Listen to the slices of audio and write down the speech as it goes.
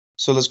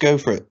So let's go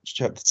for it.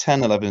 Chapter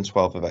 10, 11, and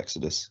 12 of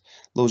Exodus.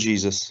 Lord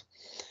Jesus,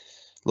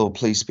 Lord,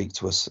 please speak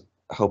to us.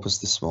 Help us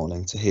this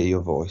morning to hear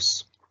your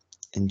voice.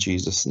 In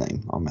Jesus'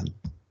 name, amen.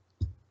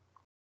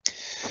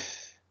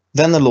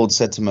 Then the Lord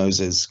said to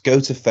Moses, "Go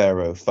to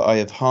Pharaoh, for I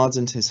have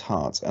hardened his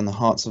heart and the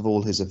hearts of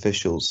all his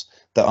officials,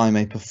 that I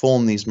may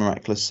perform these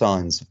miraculous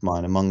signs of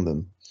mine among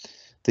them,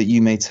 that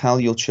you may tell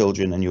your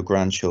children and your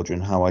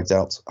grandchildren how I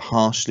dealt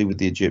harshly with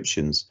the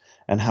Egyptians,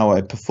 and how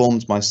I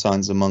performed my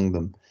signs among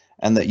them,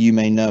 and that you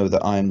may know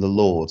that I am the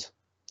Lord."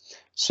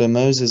 So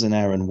Moses and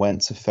Aaron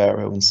went to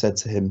Pharaoh and said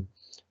to him,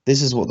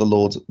 "This is what the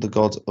Lord, the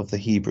God of the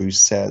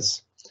Hebrews,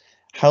 says.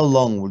 How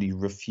long will you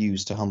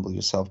refuse to humble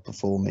yourself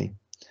before me?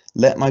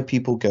 Let my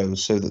people go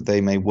so that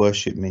they may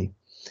worship me.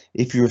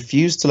 If you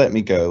refuse to let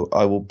me go,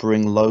 I will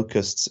bring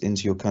locusts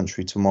into your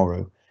country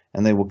tomorrow,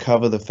 and they will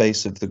cover the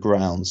face of the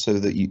ground so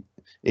that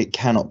it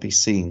cannot be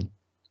seen.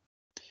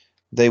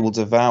 They will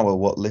devour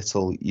what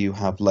little you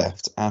have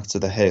left after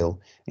the hail,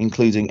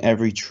 including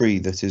every tree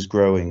that is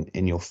growing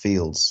in your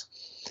fields.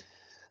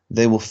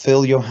 They will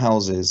fill your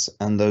houses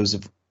and those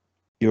of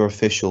your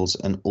officials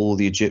and all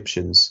the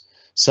Egyptians,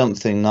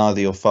 something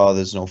neither your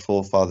fathers nor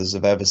forefathers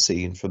have ever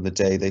seen from the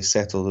day they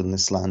settled in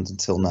this land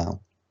until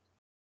now."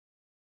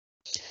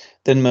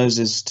 Then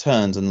Moses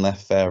turned and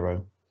left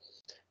Pharaoh.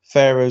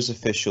 Pharaoh's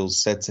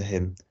officials said to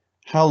him,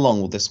 "How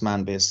long will this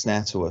man be a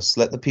snare to us?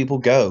 Let the people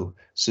go,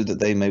 so that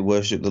they may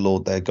worship the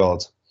Lord their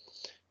God.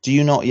 Do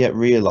you not yet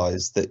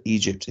realize that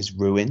Egypt is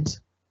ruined?"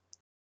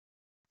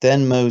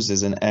 Then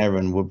Moses and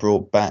Aaron were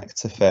brought back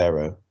to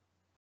Pharaoh.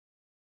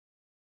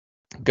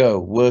 "Go,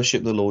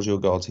 worship the Lord your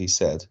God," he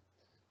said.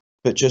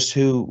 "But just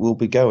who will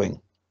be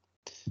going?"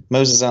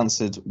 Moses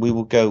answered, "We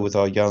will go with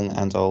our young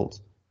and old,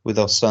 with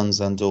our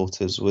sons and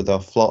daughters, with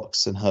our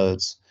flocks and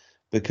herds,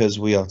 because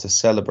we are to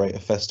celebrate a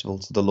festival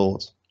to the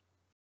Lord."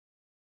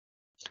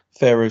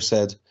 Pharaoh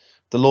said,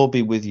 "The Lord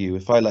be with you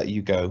if I let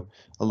you go,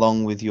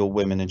 along with your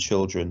women and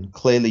children.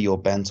 Clearly you're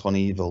bent on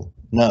evil.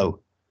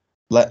 No,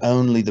 let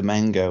only the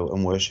men go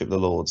and worship the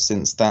Lord,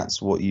 since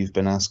that's what you've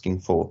been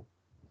asking for."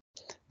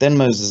 Then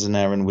Moses and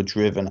Aaron were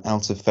driven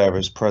out of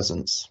Pharaoh's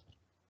presence.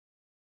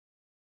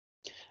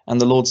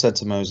 And the Lord said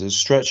to Moses,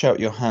 "Stretch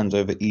out your hand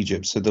over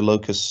Egypt, so the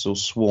locusts will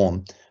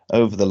swarm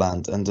over the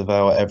land and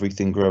devour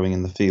everything growing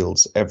in the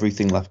fields,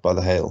 everything left by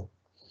the hail."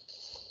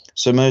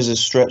 So Moses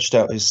stretched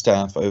out his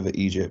staff over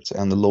Egypt,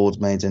 and the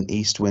Lord made an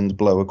east wind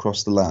blow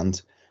across the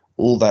land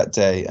all that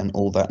day and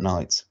all that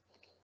night.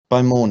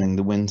 By morning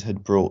the wind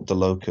had brought the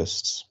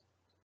locusts.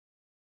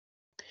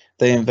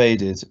 They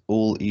invaded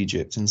all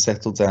Egypt and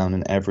settled down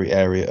in every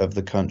area of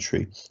the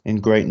country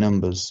in great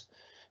numbers.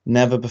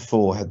 Never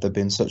before had there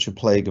been such a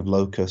plague of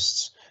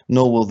locusts,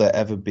 nor will there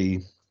ever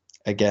be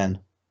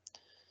again.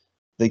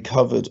 They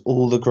covered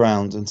all the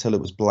ground until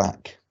it was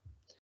black.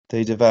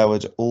 They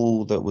devoured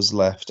all that was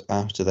left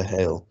after the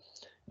hail,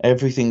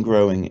 everything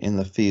growing in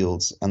the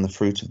fields and the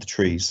fruit of the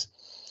trees.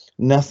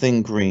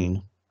 Nothing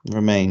green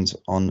remained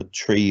on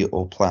tree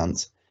or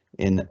plant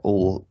in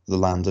all the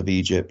land of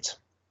Egypt.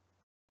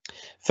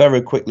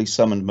 Pharaoh quickly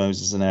summoned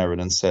Moses and Aaron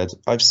and said,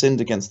 "I've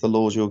sinned against the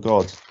Lord your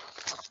God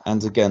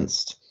and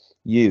against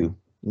you.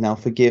 Now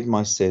forgive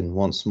my sin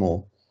once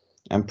more,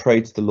 and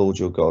pray to the Lord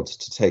your God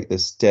to take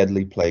this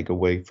deadly plague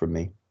away from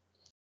me."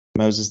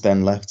 Moses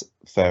then left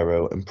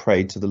Pharaoh and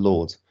prayed to the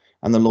Lord,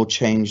 and the Lord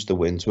changed the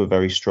wind to a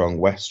very strong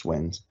west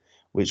wind,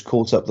 which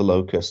caught up the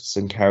locusts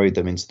and carried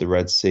them into the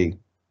Red Sea.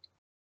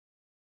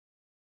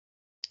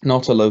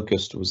 Not a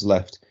locust was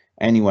left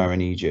anywhere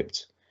in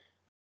Egypt,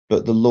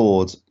 but the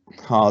Lord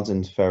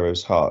hardened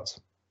Pharaoh's heart,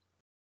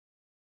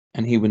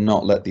 and he would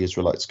not let the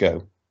Israelites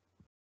go.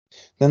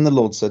 Then the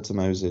Lord said to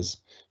Moses,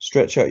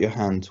 "Stretch out your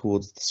hand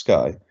towards the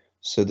sky,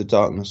 so the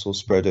darkness will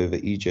spread over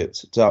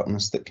Egypt,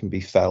 darkness that can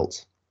be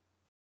felt."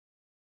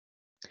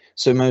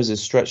 So Moses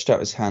stretched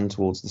out his hand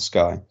towards the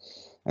sky,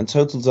 and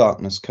total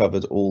darkness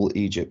covered all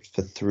Egypt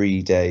for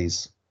 3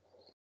 days.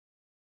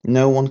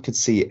 No one could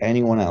see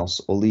anyone else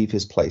or leave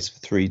his place for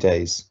 3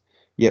 days,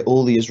 yet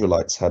all the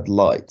Israelites had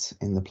light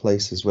in the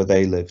places where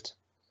they lived.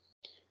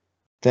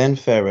 Then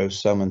Pharaoh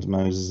summoned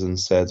Moses and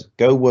said,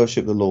 "Go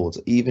worship the Lord,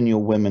 even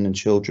your women and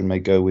children may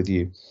go with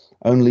you,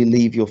 only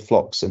leave your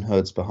flocks and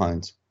herds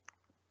behind."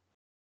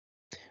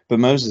 But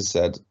Moses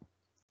said,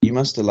 "You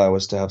must allow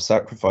us to have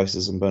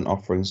sacrifices and burnt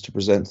offerings to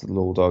present to the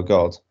Lord our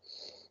God.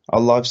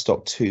 Our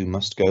livestock too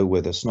must go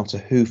with us, not a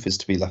hoof is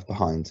to be left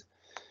behind.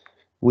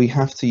 We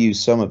have to use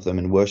some of them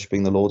in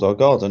worshipping the Lord our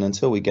God, and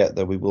until we get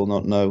there we will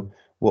not know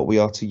what we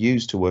are to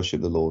use to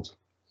worship the Lord."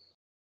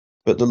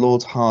 But the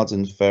Lord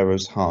hardened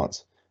Pharaoh's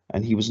heart,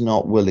 and he was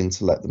not willing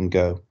to let them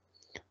go.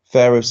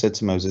 Pharaoh said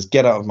to Moses,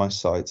 "Get out of my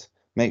sight.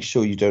 Make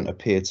sure you don't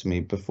appear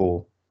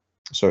before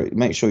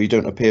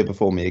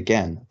me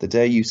again. The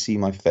day you see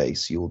my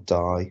face, you'll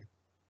die."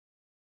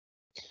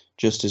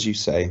 "Just as you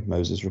say,"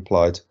 Moses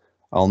replied.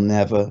 "I'll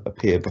never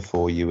appear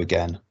before you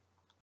again."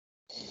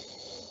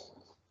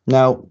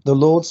 Now the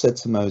Lord said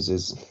to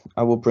Moses,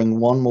 "I will bring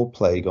one more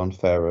plague on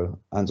Pharaoh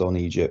and on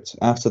Egypt.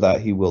 After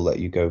that he will let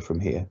you go from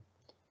here.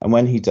 And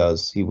when he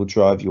does, he will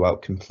drive you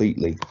out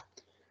completely.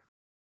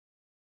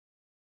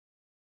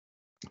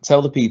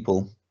 Tell the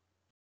people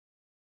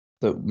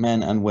that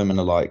men and women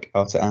alike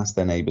are to ask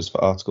their neighbors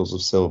for articles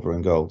of silver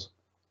and gold.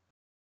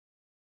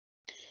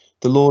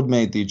 The Lord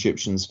made the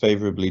Egyptians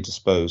favorably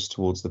disposed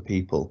towards the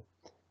people,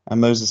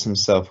 and Moses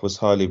himself was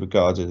highly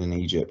regarded in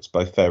Egypt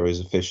by Pharaoh's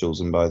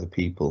officials and by the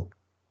people.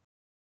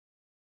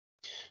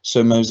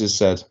 So Moses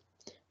said,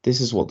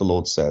 "This is what the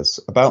Lord says.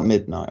 About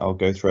midnight I'll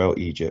go throughout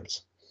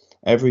Egypt.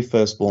 Every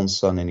firstborn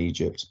son in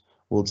Egypt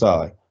will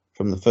die,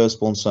 from the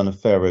firstborn son of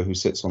Pharaoh who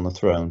sits on the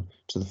throne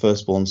to the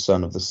firstborn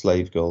son of the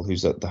slave girl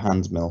who's at the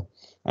handmill,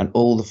 and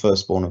all the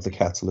firstborn of the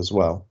cattle as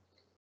well.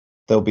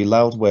 There'll be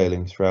loud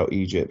wailing throughout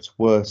Egypt,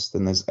 worse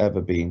than there's ever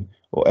been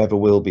or ever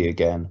will be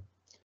again.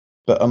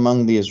 But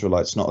among the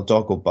Israelites not a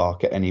dog will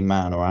bark at any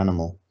man or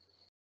animal.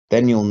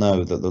 Then you'll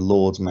know that the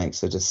Lord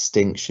makes a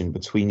distinction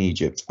between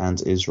Egypt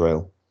and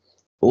Israel.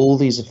 All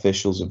these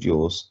officials of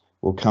yours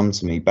will come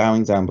to me,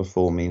 bowing down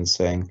before me and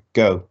saying,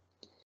 'Go,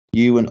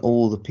 you and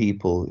all the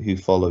people who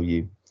follow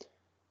you.'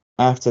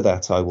 After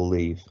that I will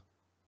leave."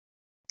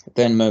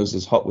 Then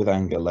Moses, hot with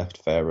anger, left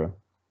Pharaoh.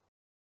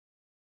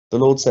 The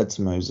Lord said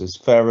to Moses,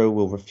 "Pharaoh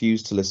will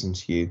refuse to listen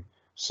to you,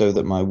 so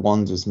that my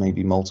wonders may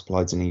be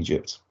multiplied in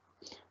Egypt."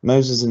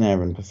 Moses and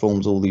Aaron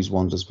performed all these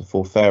wonders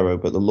before Pharaoh,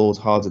 but the Lord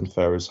hardened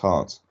Pharaoh's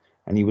heart,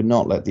 and he would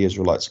not let the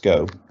Israelites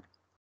go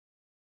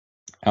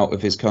out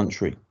of his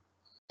country.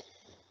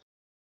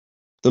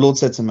 The Lord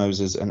said to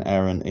Moses and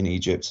Aaron in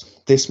Egypt,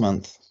 "This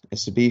month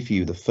is to be for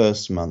you the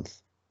first month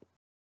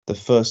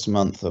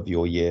of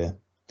your year.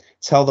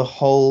 Tell the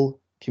whole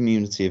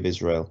community of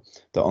Israel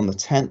that on the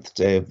 10th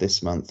day of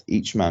this month,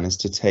 each man is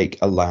to take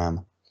a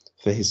lamb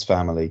for his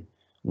family,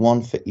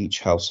 one for each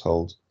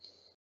household.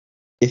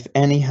 If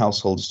any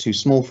household is too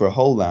small for a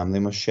whole lamb, they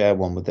must share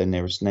one with their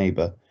nearest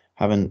neighbor,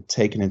 having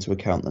taken into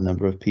account the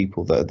number of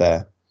people that are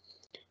there.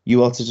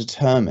 You are to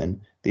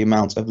determine the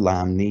amount of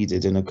lamb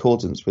needed in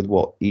accordance with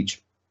what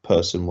each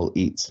person will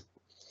eat.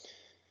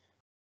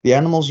 The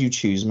animals you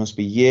choose must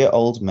be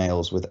year-old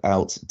males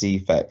without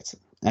defect,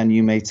 and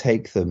you may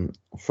take them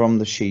from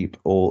the sheep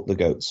or the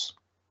goats.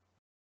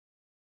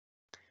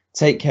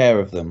 Take care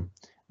of them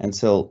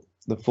until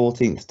the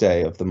 14th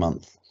day of the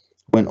month,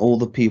 when all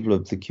the people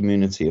of the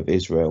community of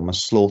Israel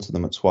must slaughter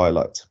them at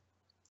twilight.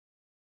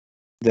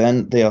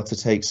 Then they are to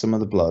take some of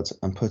the blood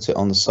and put it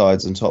on the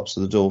sides and tops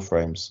of the door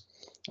frames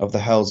of the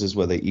houses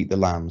where they eat the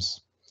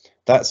lambs.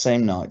 That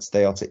same night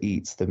they are to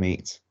eat the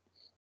meat,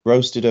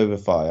 roasted over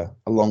fire,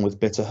 along with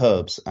bitter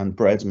herbs and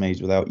bread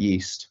made without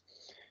yeast.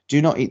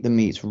 Do not eat the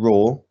meat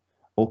raw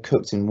or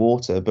cooked in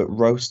water, but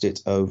roast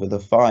it over the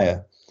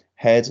fire,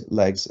 head,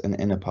 legs, and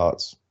inner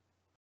parts.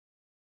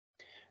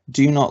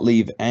 Do not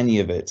leave any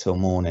of it till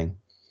morning.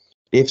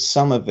 If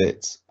some of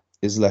it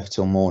is left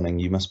till morning,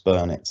 you must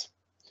burn it.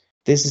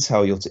 This is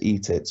how you're to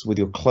eat it, with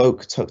your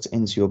cloak tucked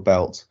into your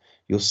belt,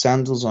 your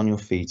sandals on your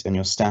feet, and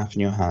your staff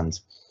in your hand.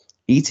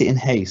 Eat it in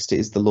haste, it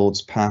is the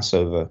Lord's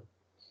Passover.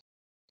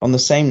 On the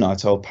same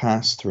night I'll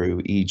pass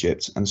through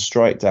Egypt and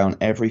strike down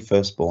every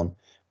firstborn,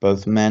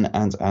 both men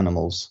and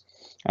animals,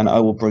 and I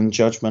will bring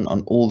judgment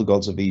on all the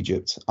gods of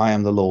Egypt. I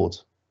am the Lord.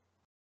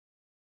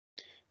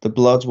 The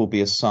blood will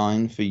be a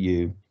sign for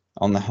you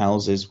on the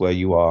houses where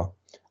you are,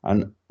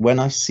 and when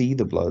I see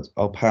the blood,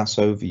 I'll pass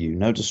over you.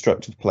 No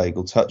destructive plague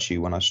will touch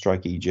you when I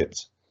strike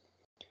Egypt.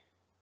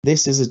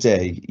 This is a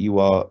day you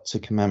are to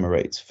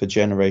commemorate for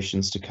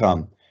generations to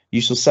come. You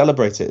shall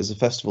celebrate it as a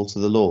festival to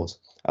the Lord,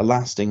 a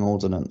lasting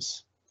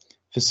ordinance.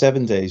 For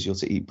 7 days you're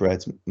to eat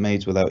bread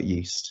made without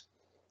yeast.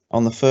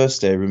 On the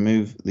first day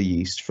remove the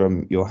yeast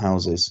from your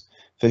houses,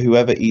 for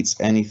whoever eats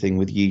anything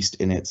with yeast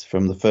in it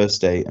from the first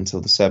day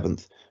until the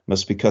 7th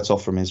must be cut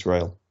off from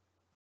Israel.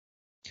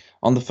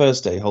 On the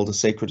first day hold a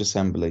sacred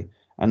assembly,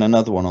 and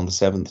another one on the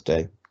 7th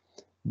day.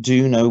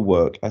 Do no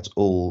work at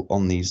all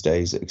on these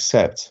days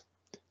except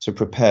to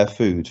prepare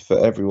food for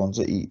everyone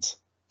to eat.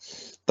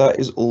 That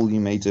is all you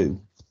may do.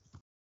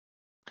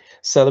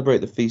 Celebrate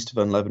the Feast of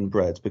Unleavened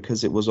Bread,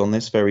 because it was on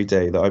this very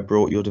day that I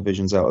brought your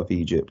divisions out of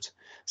Egypt.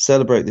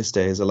 Celebrate this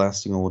day as a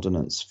lasting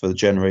ordinance for the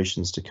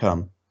generations to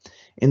come.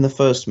 In the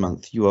first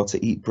month you are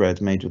to eat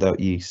bread made without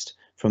yeast,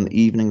 from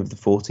the evening of the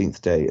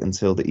 14th day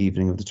until the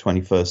evening of the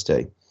 21st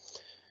day.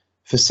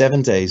 For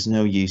 7 days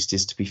no yeast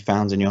is to be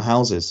found in your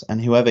houses,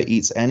 and whoever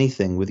eats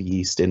anything with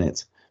yeast in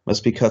it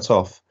must be cut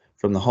off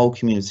from the whole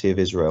community of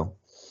Israel.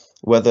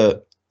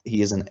 Whether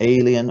he is an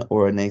alien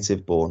or a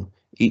native born,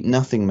 eat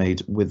nothing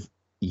made with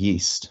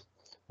yeast.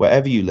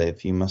 Wherever you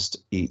live, you must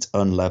eat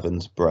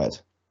unleavened bread.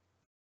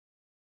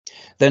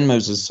 Then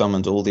Moses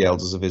summoned all the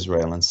elders of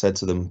Israel and said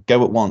to them,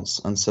 "Go at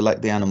once and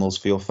select the animals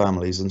for your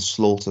families and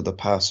slaughter the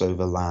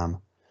Passover lamb.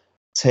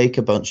 Take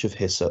a bunch of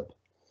hyssop,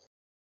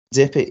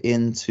 dip it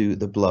into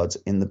the blood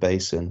in the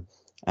basin,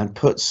 and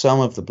put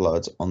some of the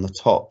blood on the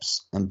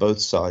tops and both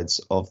sides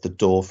of the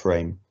door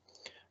frame.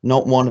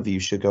 Not one of you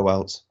should go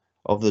out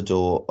of the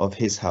door of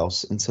his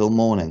house until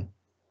morning.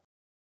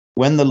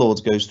 When the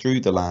Lord goes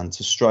through the land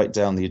to strike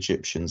down the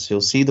Egyptians,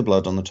 he'll see the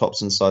blood on the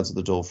tops and sides of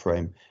the door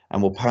frame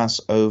and will pass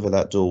over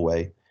that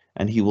doorway,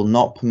 and he will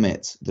not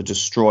permit the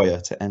destroyer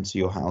to enter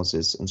your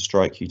houses and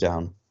strike you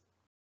down.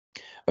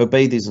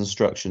 Obey these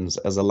instructions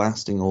as a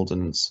lasting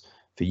ordinance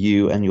for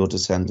you and your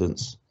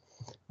descendants.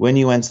 When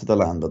you enter the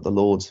land that the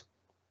Lord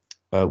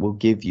will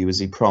give you as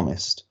he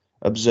promised,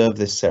 observe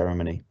this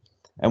ceremony.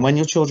 And when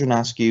your children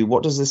ask you,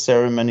 what does this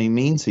ceremony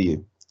mean to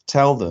you?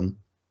 Tell them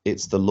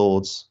it's the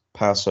Lord's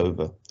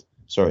Passover.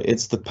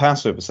 It's the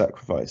Passover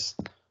sacrifice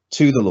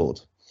to the Lord,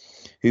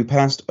 who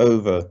passed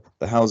over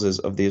the houses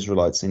of the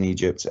Israelites in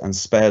Egypt and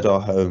spared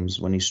our homes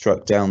when he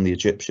struck down the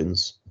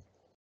Egyptians.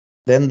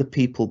 Then the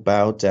people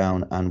bowed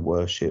down and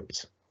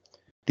worshipped.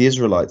 The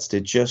Israelites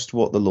did just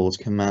what the Lord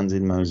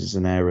commanded Moses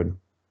and Aaron.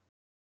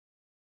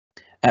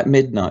 At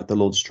midnight, the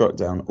Lord struck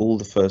down all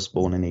the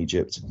firstborn in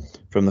Egypt,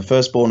 from the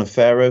firstborn of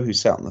Pharaoh who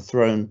sat on the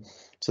throne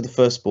to the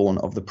firstborn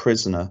of the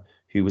prisoner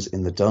who was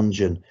in the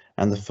dungeon,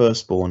 and the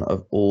firstborn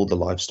of all the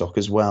livestock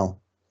as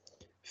well.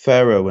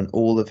 Pharaoh and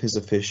all of his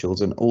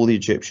officials and all the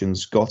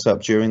Egyptians got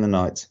up during the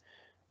night,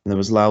 and there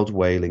was loud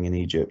wailing in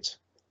Egypt,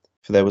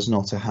 for there was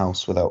not a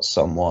house without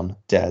someone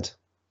dead.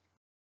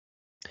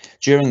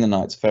 During the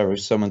night, Pharaoh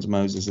summoned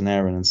Moses and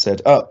Aaron and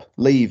said, Up,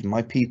 leave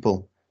my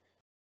people,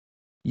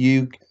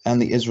 you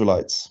and the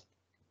Israelites.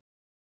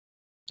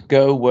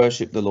 Go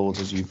worship the Lord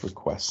as you've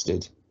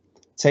requested.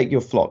 Take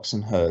your flocks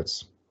and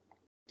herds,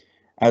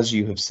 as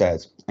you have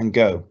said, and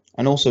go,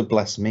 and also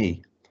bless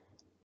me.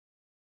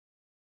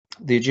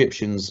 The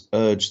Egyptians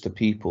urged the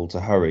people to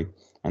hurry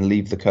and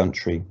leave the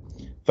country,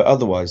 for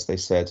otherwise, they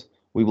said,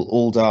 we will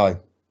all die.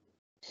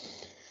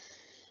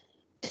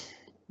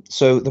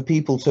 So the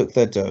people took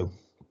their dough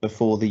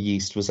before the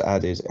yeast was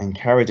added and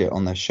carried it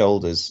on their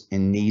shoulders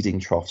in kneading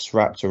troughs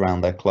wrapped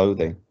around their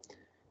clothing.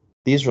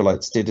 The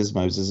Israelites did as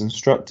Moses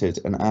instructed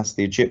and asked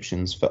the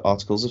Egyptians for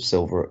articles of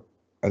silver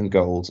and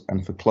gold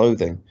and for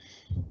clothing.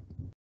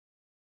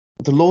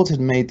 The Lord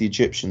had made the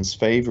Egyptians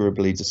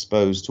favorably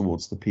disposed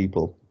towards the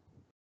people,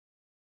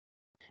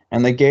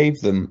 and they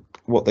gave them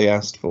what they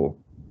asked for.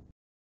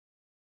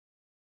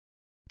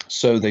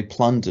 So they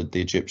plundered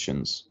the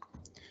Egyptians.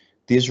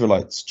 The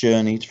Israelites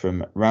journeyed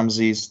from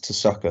Ramses to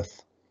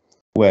Succoth,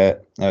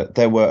 where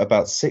there were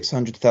about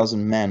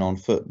 600,000 men on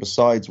foot,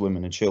 besides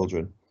women and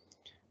children.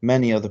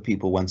 Many other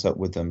people went up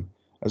with them,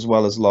 as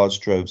well as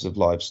large droves of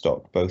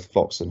livestock, both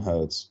flocks and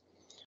herds.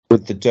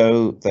 With the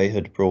dough they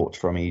had brought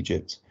from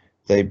Egypt,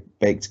 they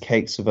baked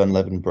cakes of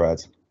unleavened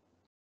bread.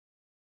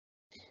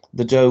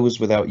 The dough was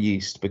without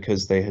yeast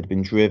because they had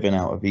been driven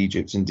out of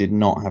Egypt and did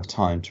not have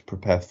time to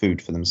prepare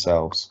food for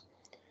themselves.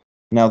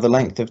 Now the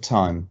length of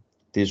time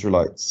the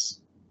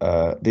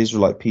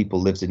Israelite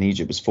people lived in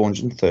Egypt was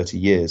 430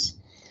 years.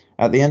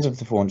 At the end of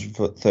the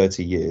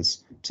 430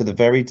 years, to the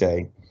very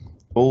day,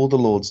 all the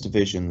Lord's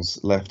divisions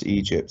left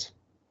Egypt.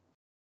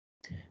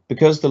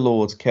 Because the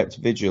Lord kept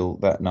vigil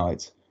that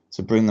night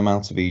to bring them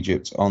out of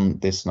Egypt on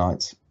this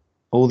night,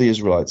 all the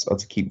Israelites are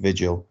to keep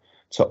vigil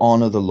to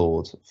honor the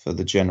Lord for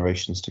the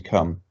generations to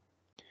come.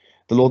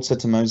 The Lord said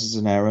to Moses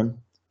and Aaron,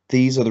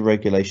 these are the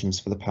regulations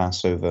for the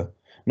Passover.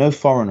 No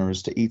foreigner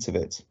is to eat of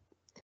it.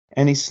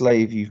 Any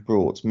slave you've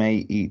brought may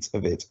eat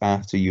of it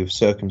after you have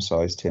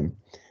circumcised him,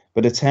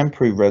 but a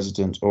temporary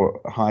resident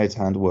or hired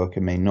hand worker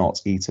may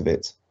not eat of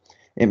it.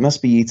 It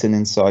must be eaten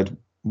inside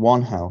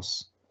one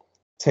house.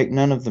 Take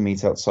none of the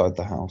meat outside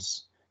the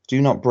house.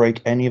 Do not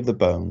break any of the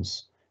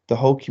bones. The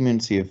whole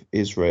community of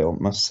Israel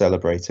must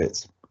celebrate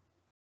it.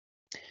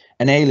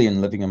 An alien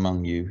living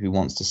among you who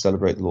wants to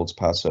celebrate the Lord's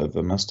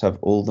Passover must have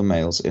all the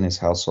males in his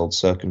household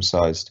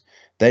circumcised.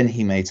 Then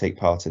he may take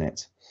part in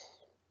it,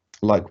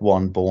 like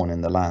one born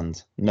in the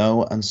land.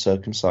 No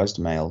uncircumcised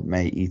male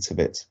may eat of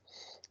it.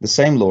 The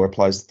same law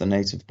applies to the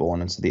native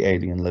born and to the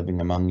alien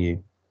living among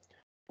you.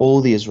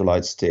 All the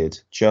Israelites did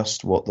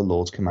just what the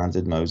Lord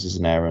commanded Moses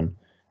and Aaron,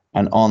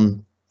 and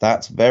on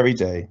that very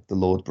day the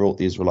Lord brought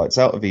the Israelites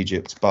out of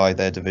Egypt by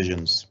their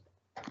divisions.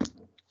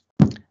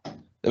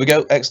 There we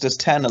go, Exodus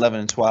 10, 11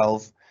 and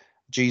 12.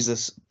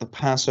 Jesus, the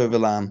Passover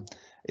lamb,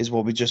 is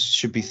what we just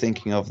should be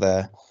thinking of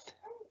there.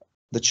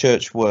 The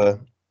church were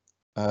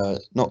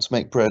not to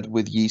make bread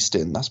with yeast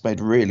in. That's made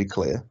really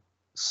clear.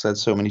 Said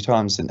so many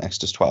times in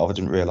Exodus 12, I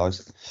didn't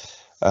realise.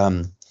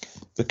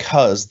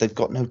 Because they've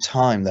got no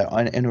time. They're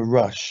in a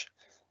rush.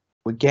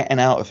 We're getting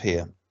out of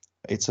here.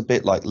 It's a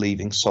bit like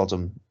leaving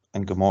Sodom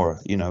and Gomorrah.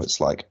 You know,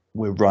 it's like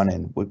we're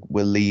running,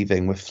 we're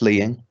leaving, we're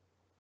fleeing,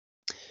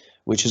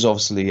 which is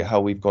obviously how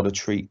we've got to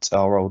treat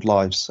our old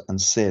lives and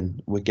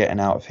sin. We're getting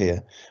out of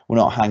here. We're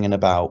not hanging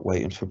about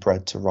waiting for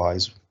bread to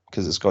rise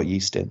because it's got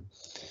yeast in.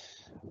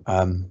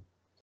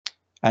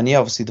 And yeah,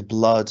 obviously the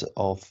blood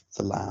of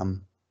the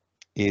lamb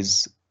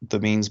is the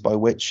means by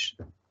which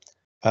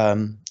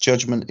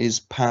judgment is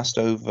passed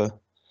over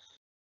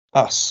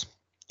us,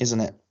 isn't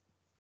it?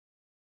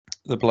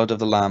 The blood of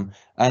the lamb.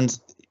 And,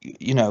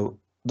 you know,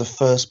 the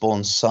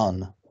firstborn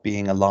son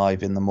being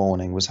alive in the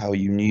morning was how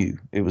you knew.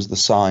 It was the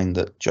sign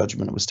that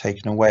judgment was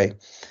taken away.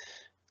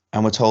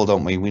 And we're told,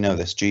 aren't we? We know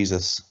this.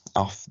 Jesus,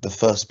 the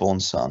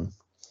firstborn son,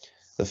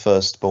 the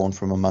firstborn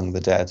from among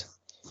the dead,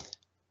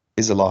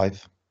 is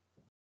alive.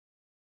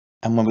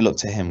 And when we look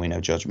to him, we know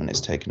judgment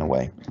is taken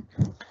away.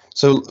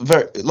 So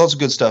lots of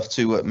good stuff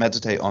to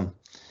meditate on.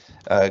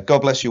 God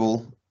bless you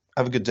all.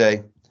 Have a good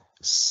day.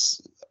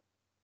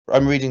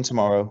 I'm reading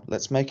tomorrow.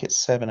 Let's make it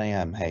 7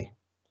 a.m. Hey.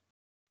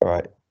 All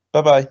right.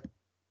 Bye-bye.